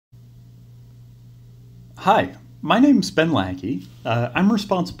Hi, my name's Ben Lackey. I'm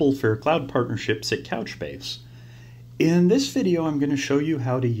responsible for cloud partnerships at Couchbase. In this video, I'm going to show you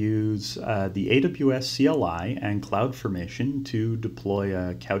how to use the AWS CLI and CloudFormation to deploy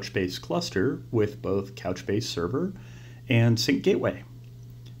a Couchbase cluster with both Couchbase Server and Sync Gateway.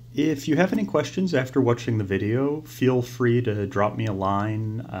 If you have any questions after watching the video, feel free to drop me a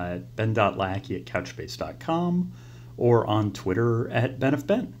line at ben.lackey@couchbase.com or on Twitter at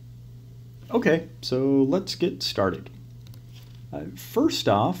benofben. Okay, so let's get started. First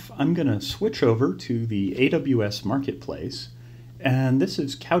off, I'm going to switch over to the AWS Marketplace, and this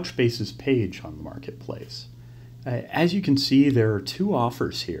is Couchbase's page on the Marketplace. As you can see, there are two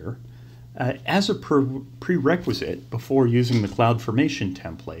offers here. As a prerequisite before using the CloudFormation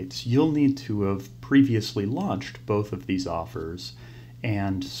templates, you'll need to have previously launched both of these offers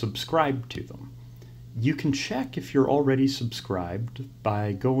and subscribed to them. You can check if you're already subscribed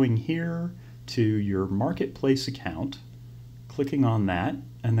by going here to your Marketplace account, clicking on that,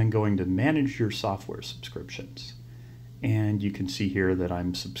 and then going to Manage Your Software Subscriptions. And you can see here that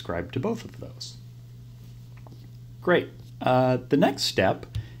I'm subscribed to both of those. Great. The next step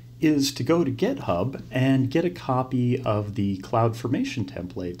is to go to GitHub and get a copy of the CloudFormation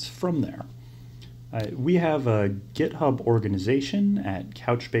templates from there. We have a GitHub organization at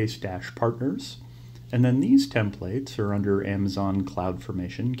Couchbase-Partners. And then these templates are under Amazon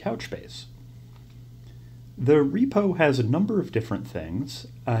CloudFormation Couchbase. The repo has a number of different things.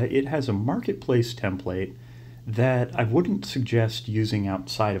 It has a Marketplace template that I wouldn't suggest using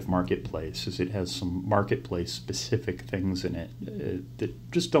outside of Marketplace, as it has some Marketplace-specific things in it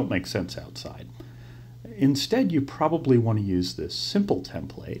that just don't make sense outside. Instead, you probably want to use this simple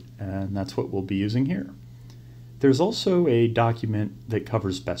template, and that's what we'll be using here. There's also a document that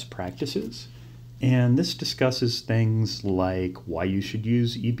covers best practices. And this discusses things like why you should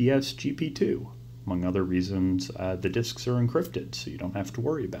use EBS GP2. Among other reasons, the disks are encrypted, so you don't have to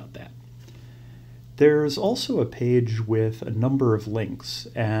worry about that. There's also a page with a number of links,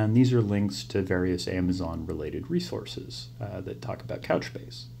 and these are links to various Amazon-related resources that talk about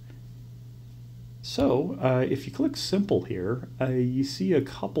Couchbase. So, if you click Simple here, you see a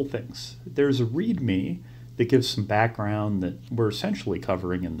couple things. There's a README that gives some background that we're essentially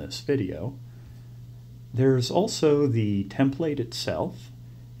covering in this video. There's also the template itself,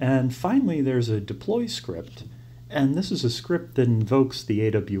 and finally there's a deploy script, and this is a script that invokes the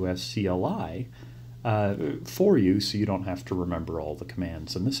AWS CLI for you so you don't have to remember all the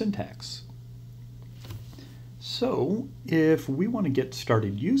commands and the syntax. So if we want to get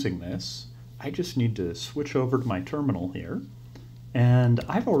started using this, I just need to switch over to my terminal here, and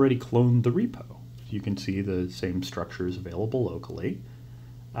I've already cloned the repo. You can see the same structure is available locally.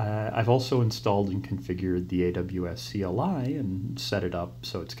 I've also installed and configured the AWS CLI and set it up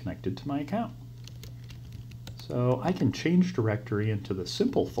so it's connected to my account. So I can change directory into the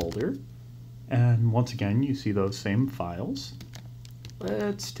simple folder, and once again you see those same files.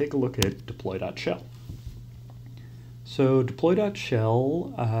 Let's take a look at deploy.shell. So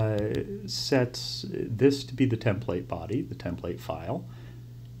deploy.shell sets this to be the template body, the template file.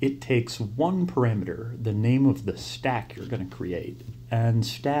 It takes one parameter, the name of the stack you're going to create, and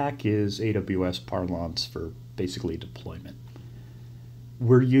stack is AWS parlance for basically deployment.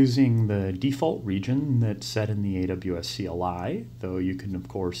 We're using the default region that's set in the AWS CLI, though you can of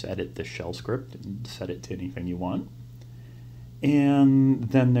course edit the shell script and set it to anything you want. And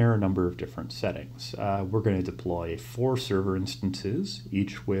then there are a number of different settings. We're going to deploy 4 server instances,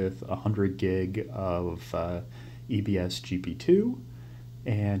 each with 100 gig of EBS GP2,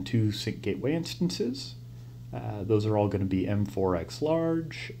 and 2 Sync Gateway instances. Those are all going to be M4X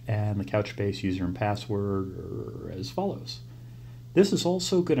large, and the Couchbase user and password are as follows. This is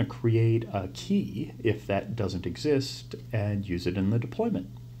also going to create a key, if that doesn't exist, and use it in the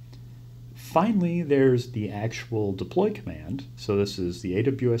deployment. Finally, there's the actual deploy command. So this is the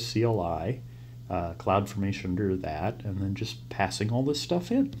AWS CLI, CloudFormation under that, and then just passing all this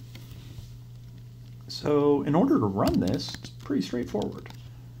stuff in. So in order to run this, it's pretty straightforward.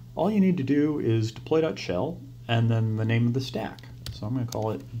 All you need to do is deploy.shell and then the name of the stack. So I'm going to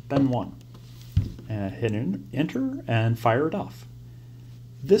call it Ben1. And hit enter and fire it off.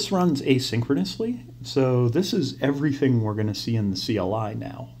 This runs asynchronously, so this is everything we're going to see in the CLI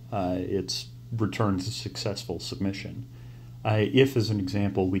now. It's returns a successful submission. If, as an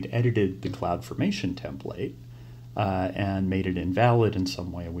example, we'd edited the CloudFormation template and made it invalid in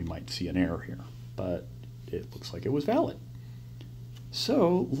some way, we might see an error here. But it looks like it was valid.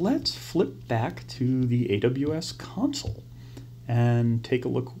 So let's flip back to the AWS Console and take a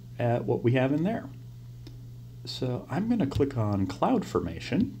look at what we have in there. So I'm going to click on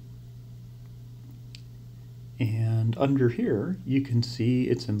CloudFormation, And under here, you can see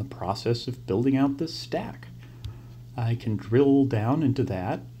it's in the process of building out this stack. I can drill down into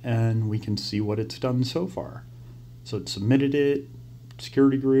that and we can see what it's done so far. So it submitted it,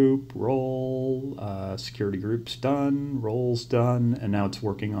 security group, role, security group's done, role's done, and now it's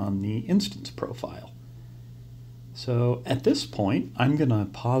working on the instance profile. So at this point, I'm going to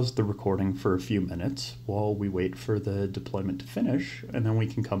pause the recording for a few minutes while we wait for the deployment to finish, and then we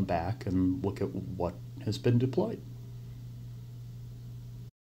can come back and look at what has been deployed.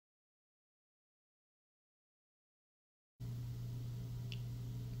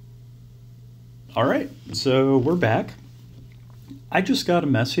 All right, so we're back. I just got a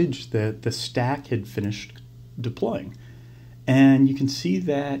message that the stack had finished deploying. And you can see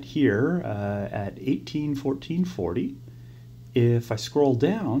that here at 18:14:40. If I scroll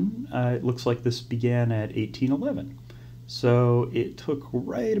down, it looks like this began at 18:11. So it took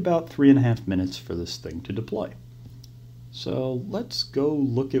right about 3.5 minutes for this thing to deploy. So let's go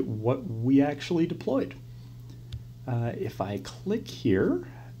look at what we actually deployed. If I click here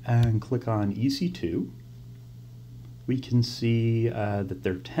and click on EC2, we can see that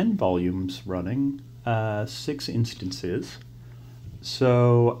there are 10 volumes running, 6 instances.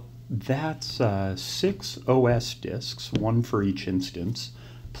 So that's 6 OS disks, 1 for each instance,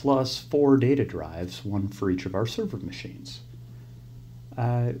 plus 4 data drives, 1 for each of our server machines.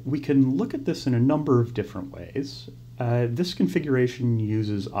 We can look at this in a number of different ways. This configuration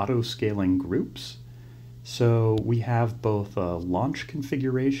uses Autoscaling Groups. So we have both a launch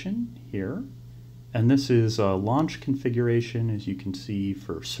configuration here, and this is a launch configuration, as you can see,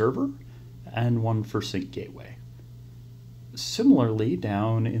 for server, and one for sync gateway. Similarly,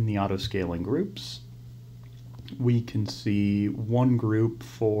 down in the Autoscaling Groups, we can see one group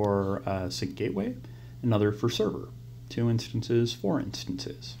for sync gateway, another for server, 2 instances, 4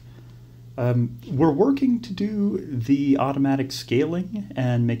 instances. We're working to do the automatic scaling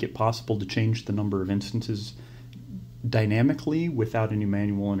and make it possible to change the number of instances dynamically without any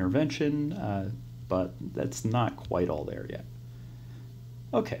manual intervention, but that's not quite all there yet.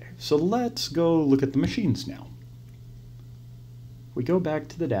 Okay, so let's go look at the machines now. We go back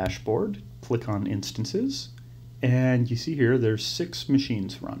to the dashboard, click on Instances, and you see here there's 6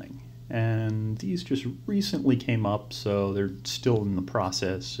 machines running. And these just recently came up, so they're still in the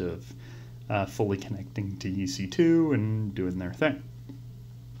process of fully connecting to EC2 and doing their thing.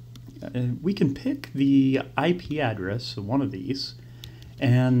 We can pick the IP address of one of these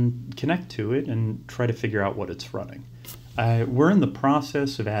and connect to it and try to figure out what it's running. We're in the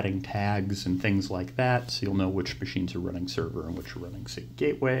process of adding tags and things like that, so you'll know which machines are running server and which are running sync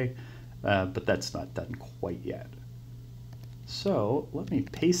gateway, but that's not done quite yet. So let me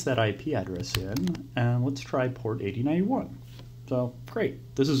paste that IP address in, and let's try port 8091. So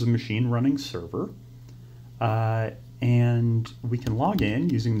great, this is a machine running server, and we can log in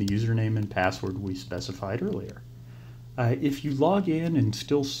using the username and password we specified earlier. If you log in and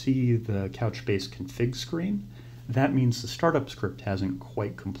still see the Couchbase config screen, that means the startup script hasn't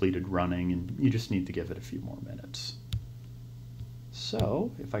quite completed running and you just need to give it a few more minutes.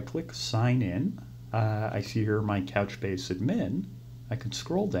 So if I click sign in, I see here my Couchbase admin. I can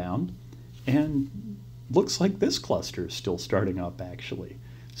scroll down and looks like this cluster is still starting up actually.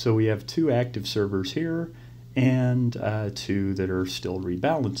 So we have 2 active servers here and 2 that are still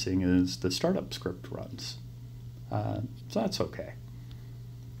rebalancing as the startup script runs. So that's okay.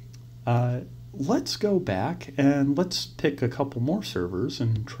 Let's go back and let's pick a couple more servers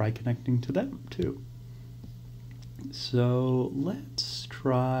and try connecting to them too. So let's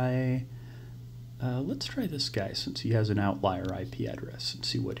try this guy since he has an outlier IP address and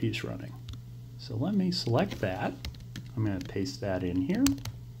see what he's running. So let me select that. I'm going to paste that in here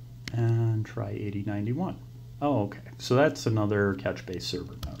and try 8091. Oh, okay. So that's another Couchbase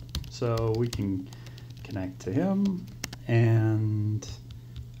server node. So we can connect to him and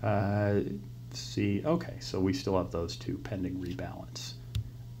see. Okay, so we still have those 2 pending rebalance.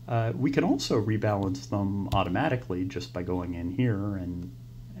 We can also rebalance them automatically just by going in here and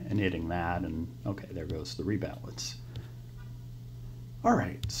hitting that, and okay, there goes the rebalance. All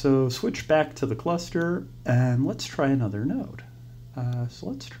right, so switch back to the cluster and let's try another node. So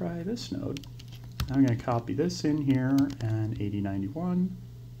let's try this node. I'm going to copy this in here and 8091,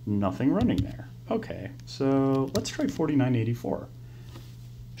 nothing running there. Okay, so let's try 4984.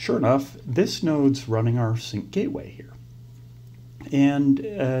 Sure enough, this node's running our sync gateway here. And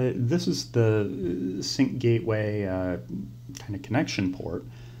this is the sync gateway kind of connection port.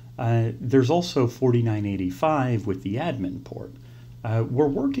 There's also 4985 with the admin port. We're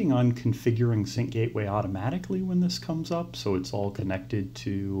working on configuring sync gateway automatically when this comes up, so it's all connected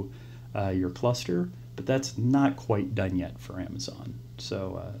to your cluster. but that's not quite done yet for Amazon,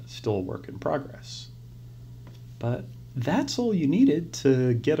 so still a work in progress. But that's all you needed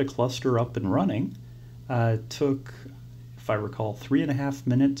to get a cluster up and running. It took, if I recall, 3.5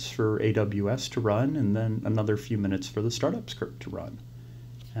 minutes for AWS to run, and then another few minutes for the startup script to run.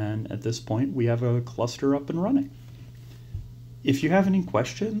 And at this point, we have a cluster up and running. If you have any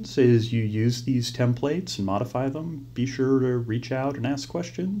questions as you use these templates and modify them, be sure to reach out and ask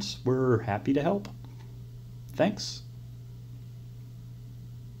questions. We're happy to help. Thanks.